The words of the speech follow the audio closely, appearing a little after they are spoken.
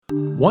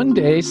One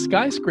day,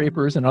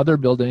 skyscrapers and other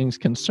buildings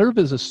can serve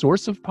as a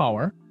source of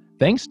power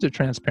thanks to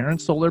transparent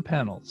solar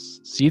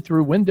panels,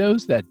 see-through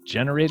windows that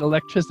generate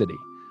electricity.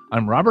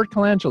 I'm Robert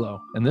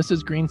Colangelo, and this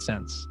is Green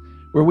Sense,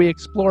 where we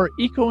explore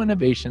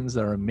eco-innovations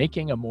that are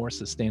making a more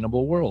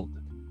sustainable world.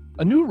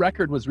 A new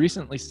record was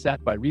recently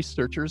set by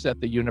researchers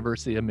at the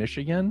University of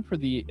Michigan for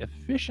the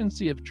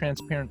efficiency of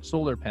transparent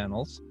solar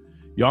panels.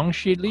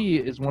 Yongxi Li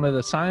is one of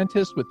the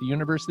scientists with the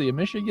University of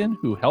Michigan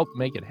who helped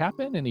make it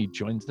happen, and he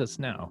joins us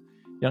now.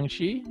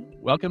 Yongxi,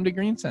 welcome to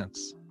Green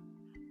Sense.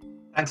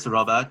 Thanks,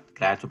 Robert.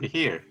 Glad to be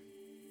here.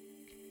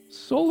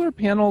 Solar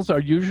panels are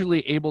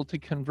usually able to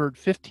convert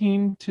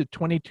 15 to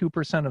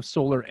 22% of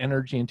solar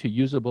energy into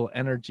usable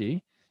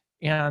energy,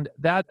 and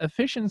that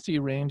efficiency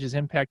range is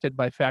impacted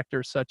by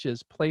factors such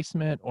as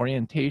placement,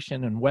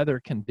 orientation, and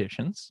weather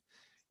conditions.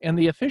 And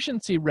the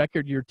efficiency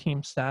record your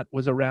team set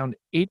was around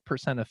 8%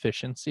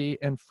 efficiency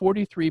and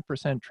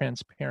 43%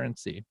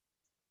 transparency.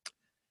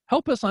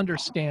 Help us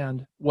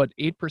understand what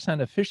 8%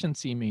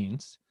 efficiency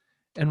means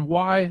and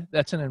why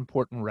that's an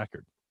important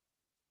record.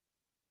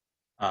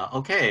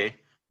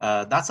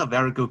 That's a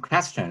very good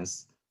question.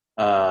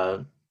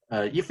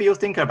 If you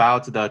think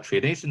about the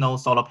traditional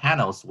solar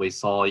panels we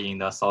saw in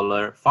the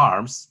solar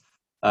farms,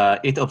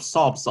 it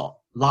absorbs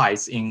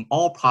light in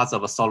all parts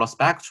of the solar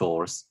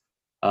spectrums.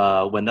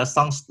 When the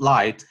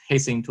sunlight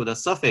hits into the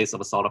surface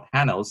of solar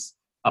panels,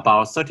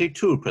 about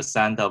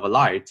 32% of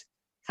light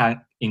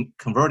can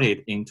convert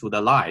it into the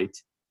light,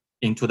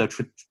 into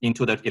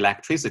the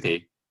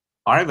electricity.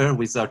 However,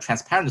 with the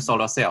transparent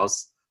solar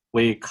cells,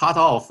 we cut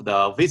off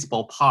the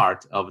visible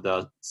part of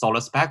the solar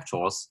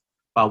spectrums,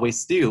 but we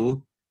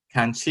still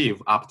can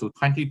achieve up to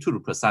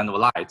 22%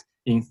 of light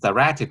in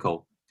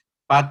theoretical.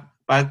 But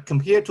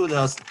compared to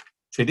the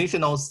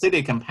traditional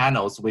silicon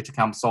panels, which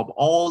can absorb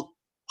all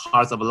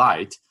parts of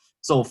light,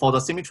 so for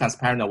the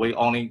semi-transparent, we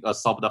only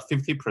absorb the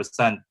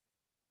 50%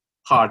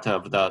 part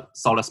of the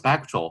solar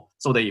spectrum,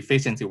 so the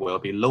efficiency will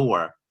be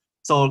lower.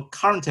 So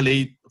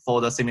currently,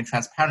 for the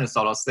semi-transparent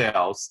solar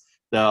cells,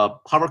 the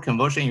power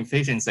conversion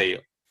efficiency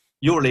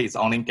usually is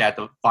only get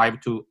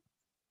 5 to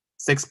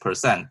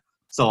 6%.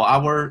 So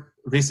our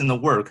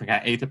recent work can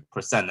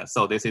 8%.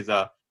 So this is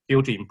a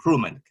huge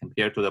improvement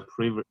compared to the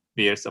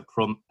previous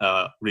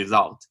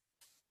result.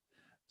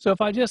 So if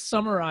I just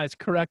summarize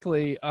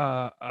correctly,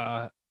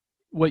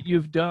 what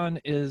you've done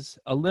is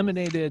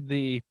eliminated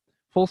the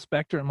full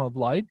spectrum of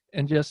light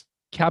and just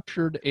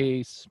captured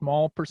a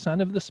small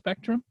percent of the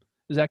spectrum.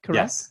 Is that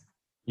correct?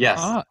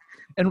 Yes.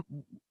 And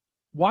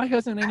why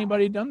hasn't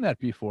anybody done that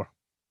before?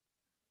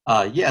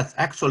 Yes,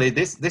 actually,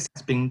 this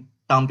has been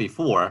done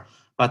before,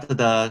 but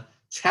the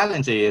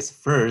challenge is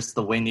first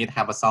we need to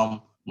have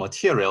some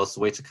materials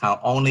which can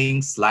only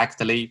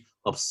selectively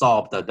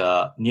absorb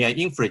the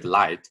near-infrared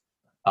light.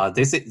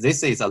 This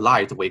is a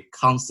light we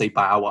can't see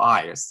by our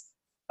eyes.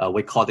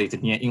 We call it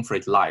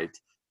near-infrared light,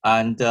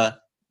 and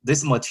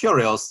these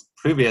materials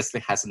previously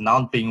has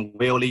not been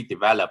really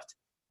developed.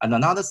 And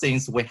another thing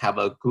is we have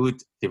a good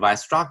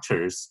device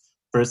structures.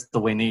 First,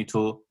 we need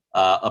to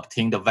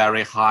obtain the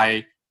very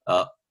high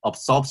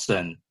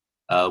absorption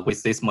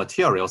with these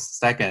materials.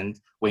 Second,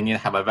 we need to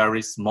have a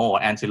very small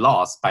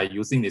anti-loss by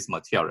using these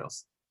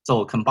materials.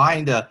 So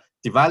combine the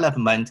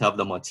development of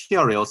the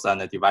materials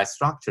and the device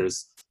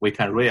structures, we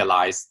can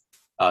realize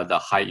the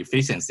high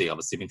efficiency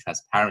of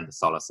semi-transparent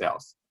solar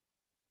cells.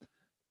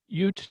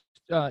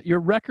 Your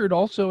record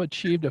also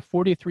achieved a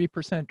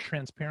 43%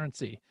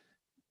 transparency.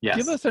 Yes.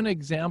 Give us an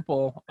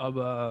example of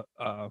a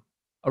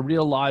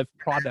real live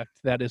product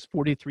that is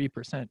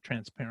 43%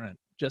 transparent,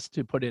 just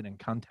to put it in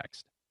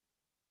context.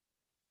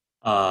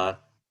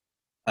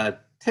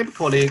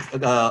 Typically,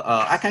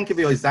 I can give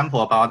you an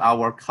example about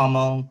our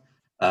common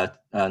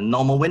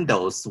normal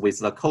windows with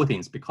the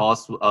coatings,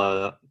 because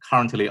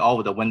currently all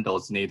of the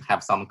windows need to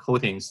have some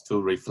coatings to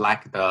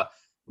reflect the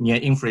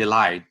near-infrared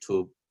light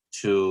to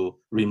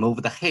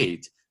remove the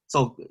heat.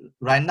 So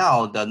right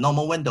now, the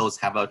normal windows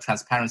have a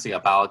transparency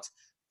about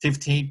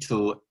 50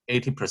 to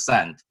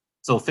 80%.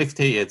 So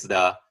 50 is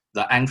the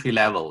entry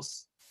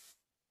levels.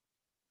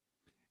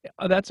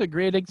 That's a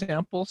great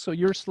example. So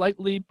you're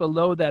slightly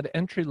below that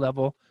entry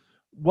level.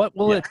 What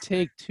will it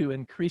take to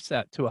increase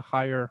that to a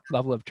higher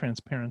level of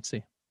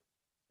transparency?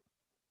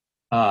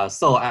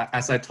 So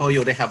as I told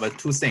you, they have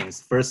two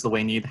things. First,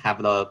 we need to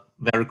have the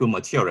very good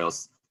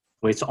materials,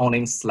 which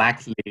only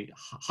selectively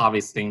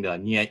harvesting the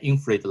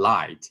near-infrared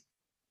light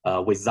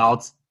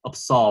without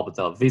absorb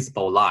the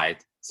visible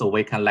light. So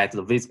we can let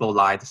the visible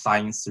light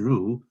shine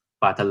through,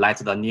 but let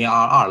the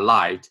near-RR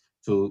light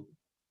to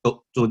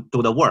do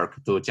the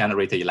work to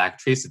generate the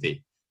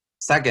electricity.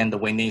 Second,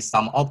 we need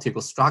some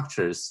optical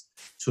structures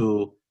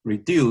to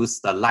reduce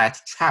the light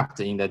trapped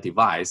in the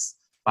device,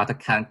 but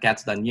can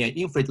get the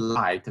near-infrared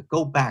light to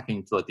go back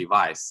into the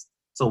device.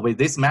 So with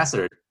this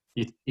method,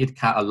 it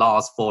can allow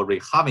us for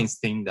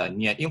reharvesting the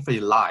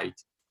near-infrared light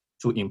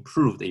to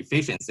improve the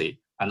efficiency,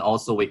 and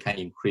also we can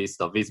increase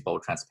the visible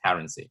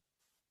transparency.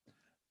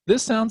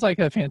 This sounds like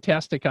a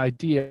fantastic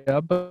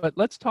idea, but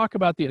let's talk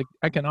about the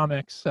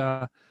economics.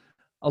 A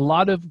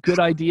lot of good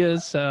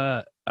ideas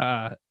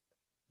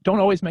don't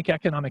always make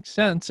economic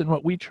sense. And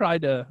what we try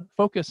to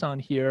focus on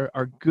here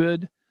are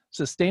good,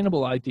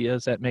 sustainable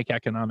ideas that make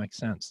economic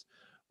sense.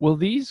 Will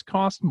these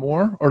cost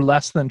more or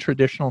less than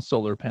traditional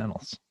solar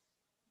panels?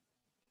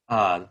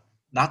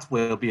 That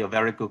will be a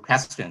very good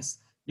question.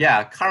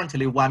 Yeah,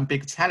 currently one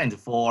big challenge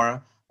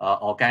for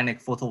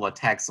organic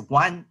photovoltaics,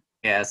 one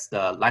is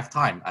the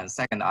lifetime, and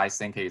second, I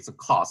think, is the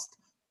cost.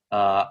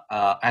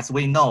 As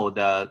we know,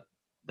 the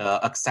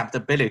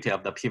acceptability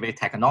of the PV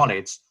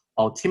technology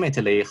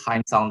ultimately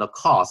hangs on the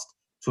cost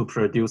to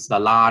produce the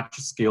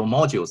large-scale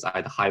modules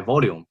at high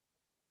volume.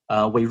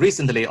 We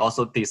recently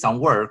also did some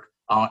work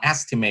on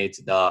estimate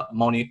the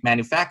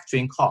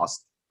manufacturing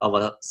cost of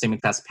a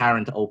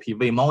semi-transparent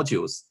OPV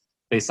modules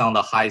based on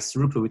the high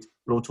throughput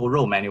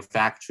row-to-row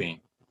manufacturing.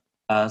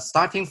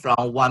 Starting from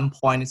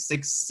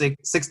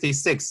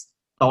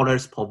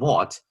 $1.66 per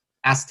watt,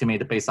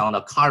 estimated based on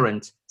the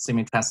current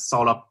semi-trans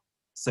solar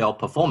cell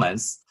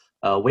performance,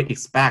 we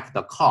expect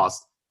the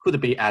cost could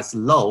be as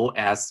low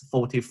as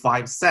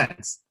 45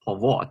 cents per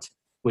watt,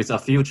 with a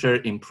future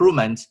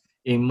improvement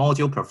in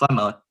module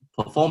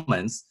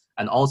performance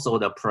and also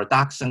the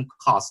production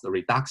cost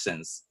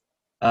reductions.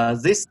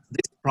 This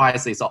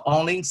price is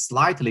only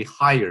slightly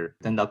higher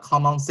than the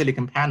common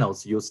silicon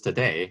panels used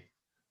today.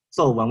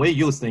 So when we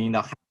use in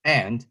the high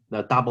end,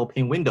 the double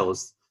pane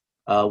windows,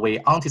 we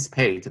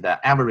anticipate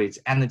the average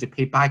energy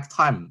payback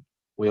time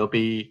will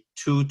be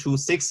 2 to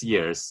 6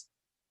 years.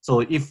 So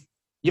if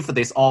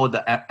this all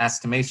the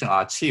estimation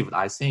are achieved,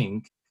 I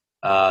think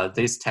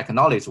this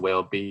technology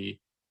will be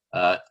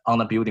on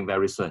the building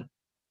very soon.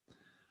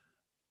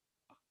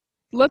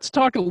 Let's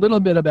talk a little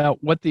bit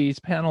about what these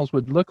panels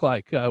would look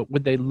like.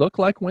 Would they look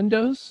like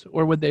windows,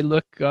 or would they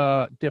look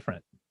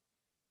different?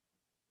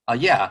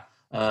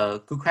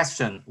 Good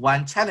question.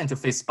 One challenge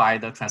faced by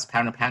the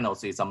transparent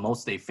panels is the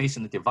most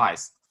efficient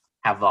device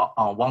have an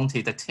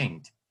unwanted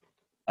tint.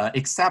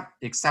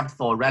 Except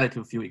for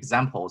relative few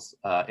examples,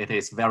 it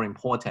is very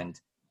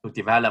important to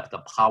develop the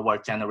power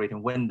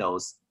generating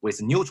windows with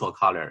neutral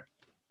color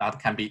that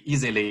can be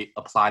easily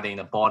applied in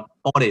the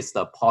broadest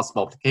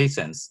possible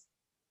applications.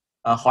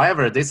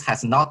 However, this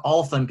has not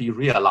often been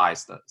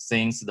realized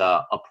since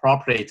the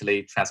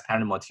appropriately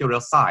transparent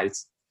material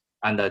size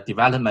and the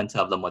development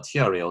of the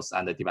materials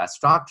and the device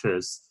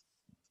structures,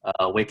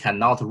 we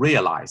cannot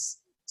realize.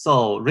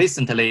 So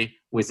recently,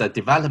 with the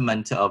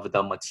development of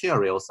the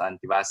materials and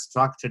device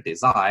structure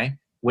design,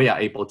 we are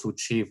able to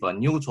achieve a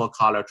neutral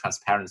color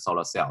transparent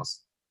solar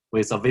cells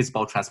with a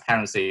visible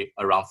transparency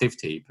around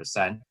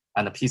 50%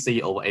 and a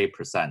PCE over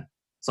 8%.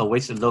 So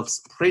which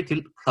looks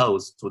pretty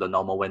close to the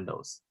normal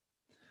windows.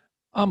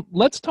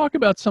 Let's talk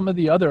about some of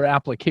the other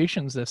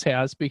applications this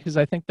has, because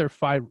I think they're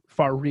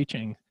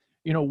far-reaching.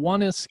 You know,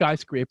 one is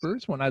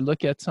skyscrapers. When I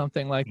look at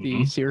something like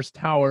the Sears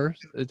Tower,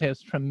 it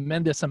has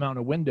tremendous amount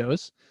of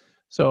windows,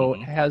 so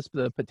it has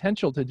the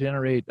potential to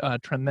generate a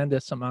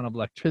tremendous amount of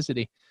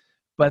electricity.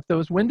 But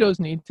those windows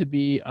need to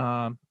be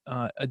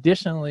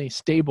additionally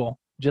stable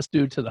just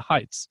due to the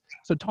heights.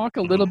 So talk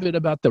a little bit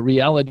about the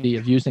reality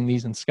of using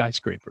these in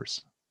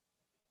skyscrapers.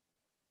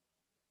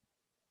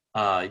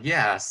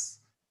 Yes.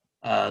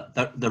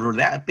 The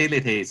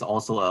reliability is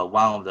also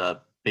one of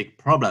the big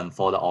problem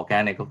for the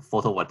organic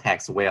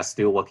photovoltaics we are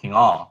still working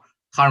on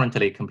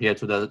currently compared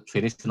to the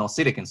traditional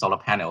silicon solar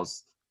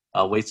panels,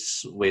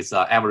 which with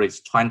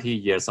average 20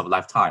 years of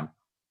lifetime.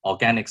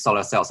 Organic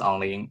solar cells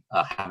only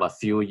have a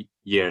few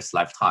years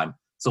lifetime.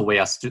 So we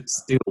are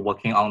still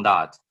working on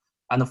that.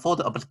 And for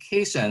the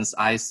applications,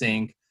 I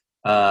think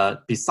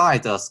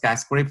besides the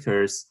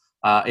skyscrapers,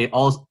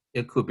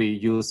 it could be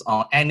used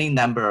on any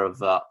number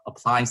of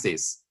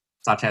appliances,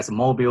 such as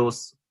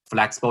mobiles,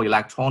 flexible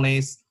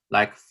electronics,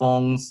 like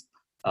phones,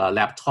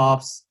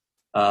 laptops,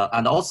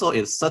 and also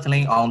it's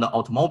certainly on the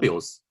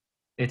automobiles.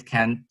 It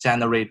can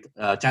generate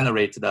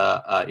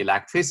the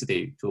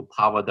electricity to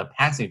power the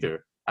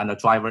passenger and the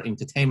driver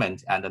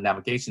entertainment and the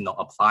navigational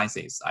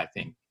appliances, I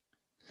think.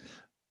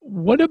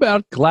 What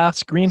about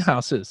glass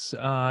greenhouses?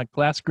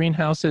 Glass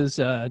greenhouses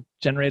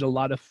generate a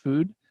lot of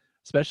food,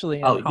 especially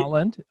in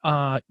Holland.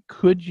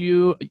 Could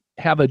you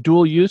have a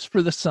dual use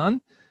for the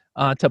sun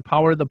to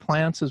power the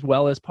plants as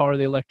well as power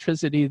the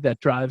electricity that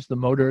drives the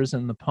motors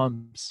and the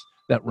pumps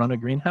that run a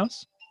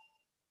greenhouse?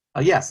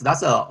 Yes,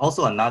 that's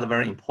also another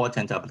very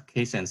important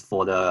application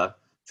for the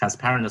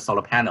transparent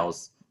solar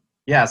panels.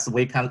 Yes,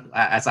 we can,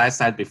 as I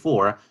said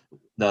before,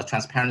 the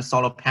transparent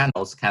solar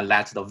panels can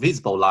let the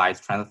visible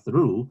light shine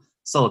through,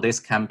 so this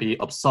can be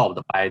absorbed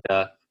by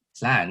the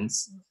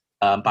plants,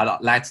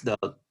 but let the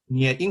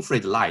near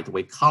infrared light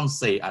we can't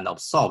see and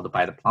absorbed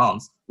by the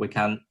plants, we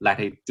can let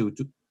it do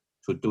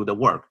the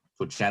work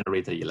to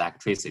generate the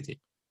electricity.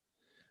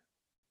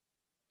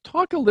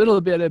 Talk a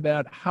little bit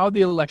about how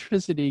the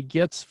electricity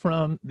gets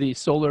from the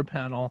solar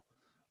panel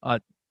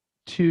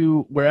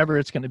to wherever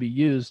it's going to be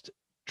used.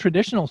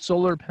 Traditional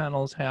solar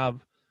panels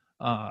have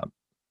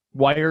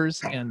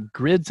wires and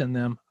grids in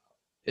them.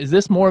 Is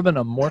this more of an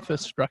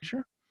amorphous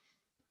structure?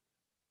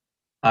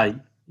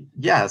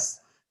 Yes.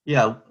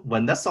 Yeah.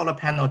 When the solar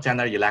panel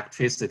generates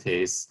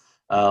electricity,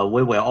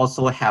 we will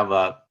also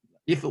have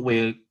if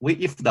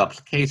the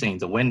application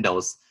is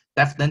Windows,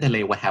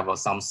 definitely we have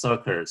some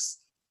circuits.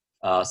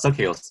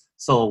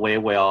 So we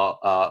will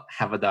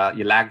have the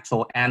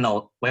electrode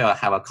anode. We will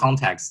have a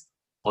contacts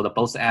for the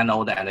both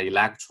anode and the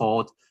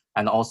electrode,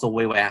 and also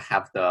we will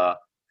have the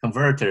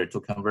converter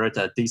to convert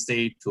the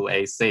DC to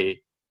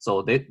AC.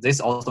 So this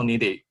also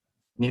needed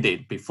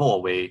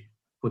before we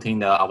put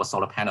in our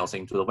solar panels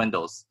into the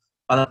windows.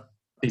 But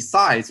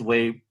besides,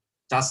 we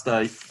just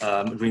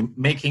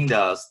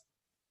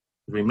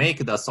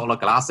remake the solar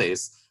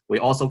glasses. We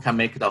also can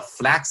make the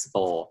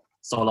flexible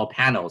solar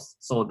panels.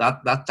 So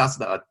that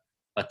just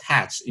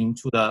attach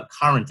into the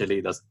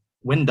currently the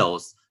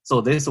windows. So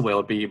this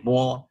will be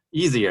more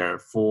easier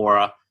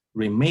for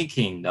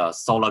remaking the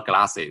solar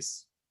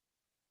glasses.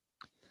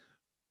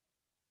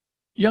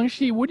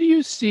 Youngshi, what do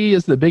you see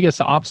as the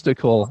biggest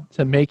obstacle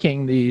to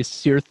making these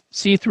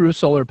see-through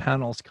solar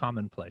panels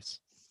commonplace?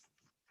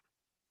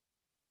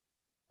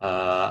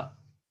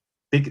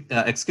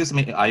 Excuse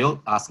me, are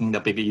you asking the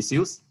big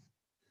issues?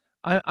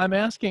 I'm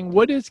asking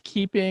what is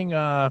keeping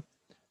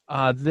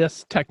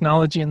this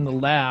technology in the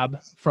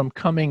lab from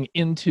coming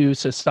into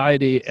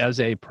society as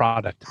a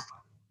product?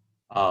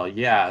 Oh,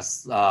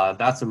 yes,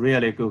 that's a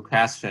really good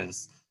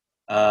questions.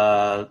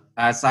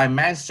 As I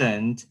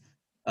mentioned,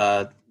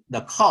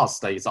 the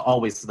cost is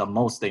always the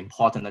most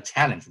important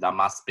challenge that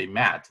must be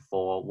met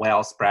for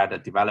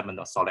well-spread development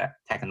of solar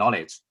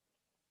technology.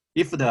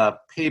 If the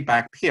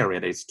payback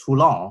period is too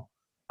long,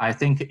 I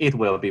think it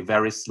will be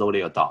very slowly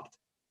adopted.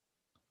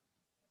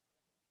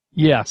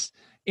 Yes.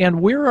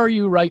 And where are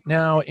you right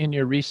now in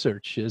your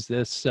research? Is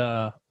this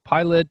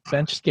pilot,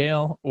 bench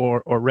scale,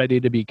 or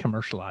ready to be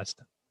commercialized?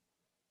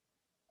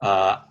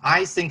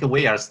 I think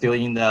we are still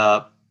in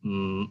the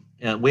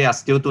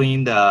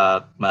doing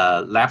the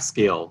lab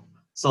scale.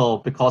 So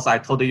because I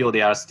told you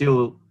there are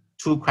still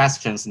two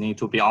questions need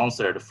to be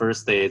answered.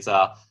 First is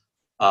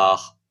how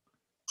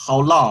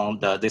long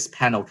this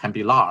panel can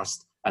be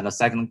last, and the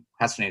second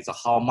question is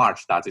how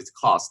much does it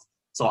cost.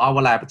 So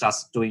our lab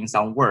just doing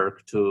some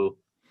work to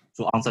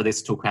answer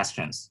these two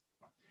questions.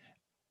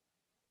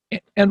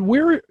 And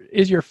where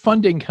is your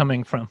funding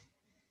coming from?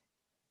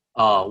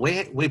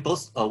 We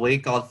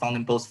got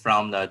funding both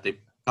from the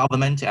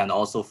government and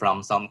also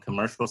from some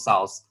commercial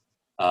sources,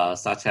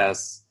 such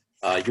as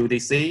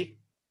UDC,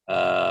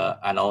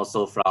 and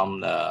also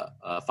from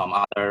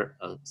other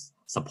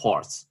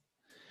supports.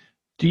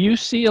 Do you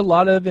see a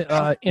lot of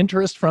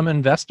interest from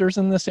investors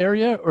in this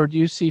area, or do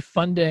you see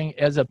funding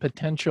as a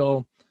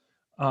potential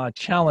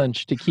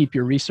challenge to keep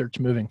your research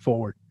moving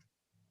forward?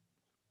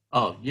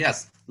 Oh,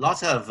 yes.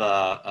 Lots of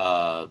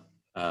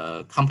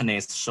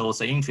companies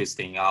shows interest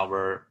in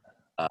our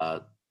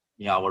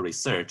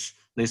research.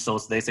 This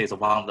shows this is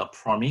one of the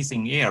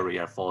promising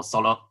area for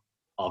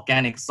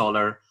organic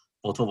solar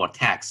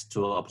photovoltaics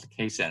to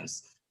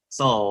applications.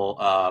 So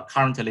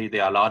currently,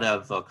 there are a lot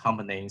of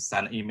companies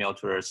send email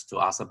to us to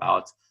ask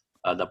about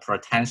the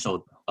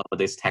potential of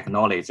this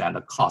technology and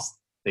the cost.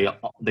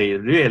 They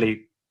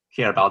really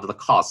care about the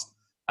cost,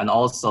 and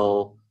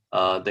also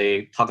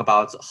they talk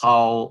about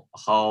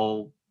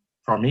how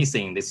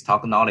promising this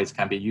technology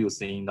can be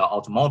used in the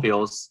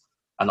automobiles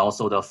and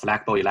also the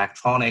flexible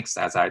electronics,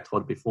 as I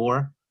told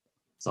before.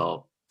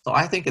 So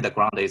I think the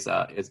ground is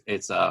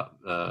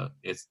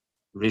it's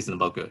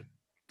reasonable good.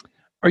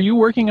 Are you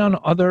working on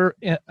other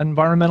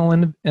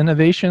environmental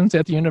innovations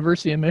at the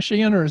University of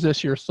Michigan, or is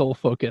this your sole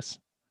focus?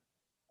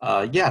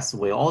 Yes,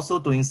 we're also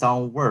doing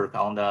some work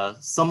on the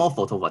thermal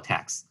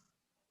photovoltaics.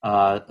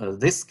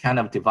 This kind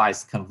of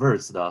device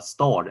converts the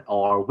stored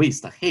or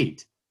waste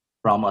heat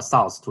from a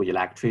source to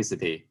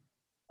electricity.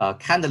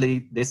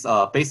 Currently, this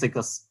basic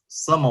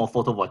thermal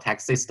photovoltaic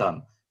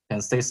system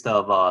consists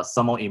of a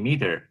thermal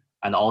emitter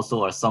and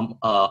also a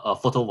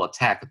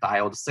photovoltaic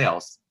diode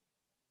cells.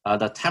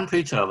 The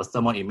temperature of a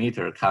thermal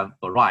emitter can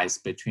vary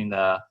between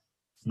the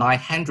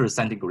 900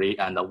 centigrade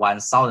and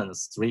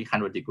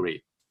 1,300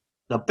 degree.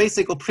 The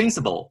basic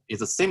principle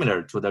is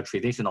similar to the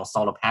traditional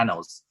solar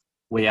panels,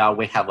 where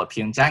we have a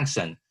PN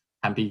junction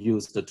can be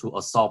used to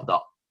absorb the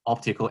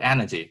optical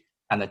energy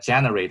and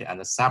generate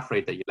and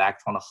separate the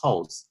electron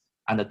holes,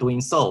 and doing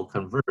so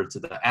convert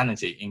the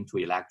energy into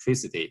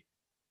electricity.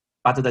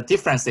 But the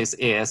difference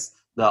is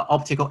the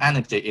optical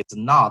energy is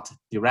not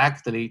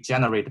directly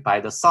generated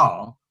by the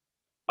sun,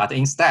 but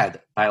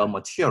instead by a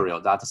material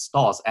that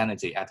stores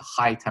energy at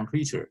high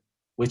temperature,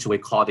 which we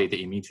call it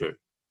the emitter.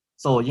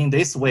 So in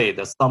this way,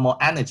 the thermal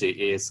energy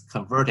is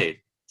converted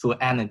to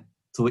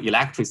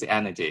electricity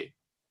energy.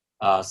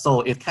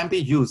 So it can be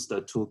used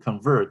to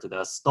convert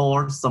the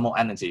stored thermal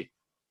energy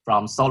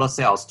from solar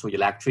cells to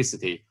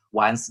electricity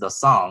once the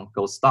sun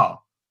goes down,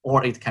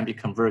 or it can be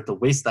converted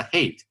with the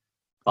heat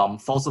from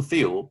fossil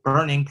fuel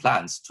burning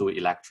plants to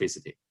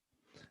electricity.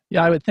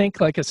 Yeah, I would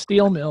think like a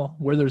steel mill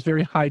where there's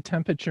very high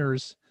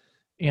temperatures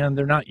and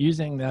they're not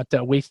using that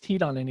waste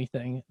heat on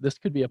anything. This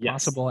could be a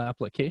possible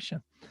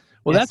application.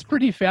 Well, that's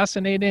pretty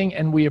fascinating,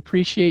 and we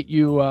appreciate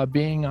you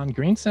being on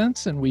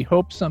GreenSense, and we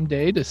hope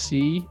someday to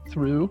see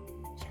through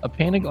a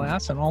pane of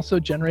glass and also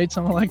generate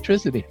some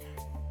electricity.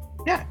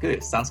 Yeah,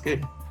 good. Sounds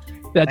good.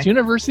 That's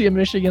University of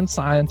Michigan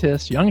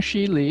scientist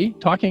Young-Shi Lee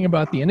talking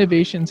about the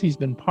innovations he's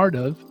been part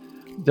of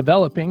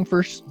developing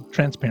for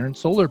transparent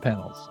solar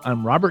panels.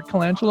 I'm Robert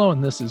Colangelo,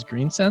 and this is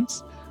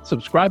GreenSense.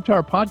 Subscribe to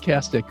our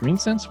podcast at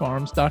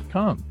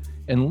greensensefarms.com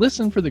and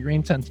listen for the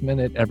GreenSense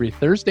Minute every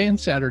Thursday and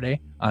Saturday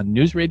on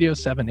News Radio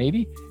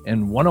 780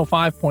 and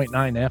 105.9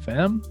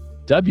 FM,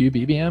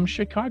 WBBM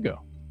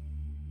Chicago.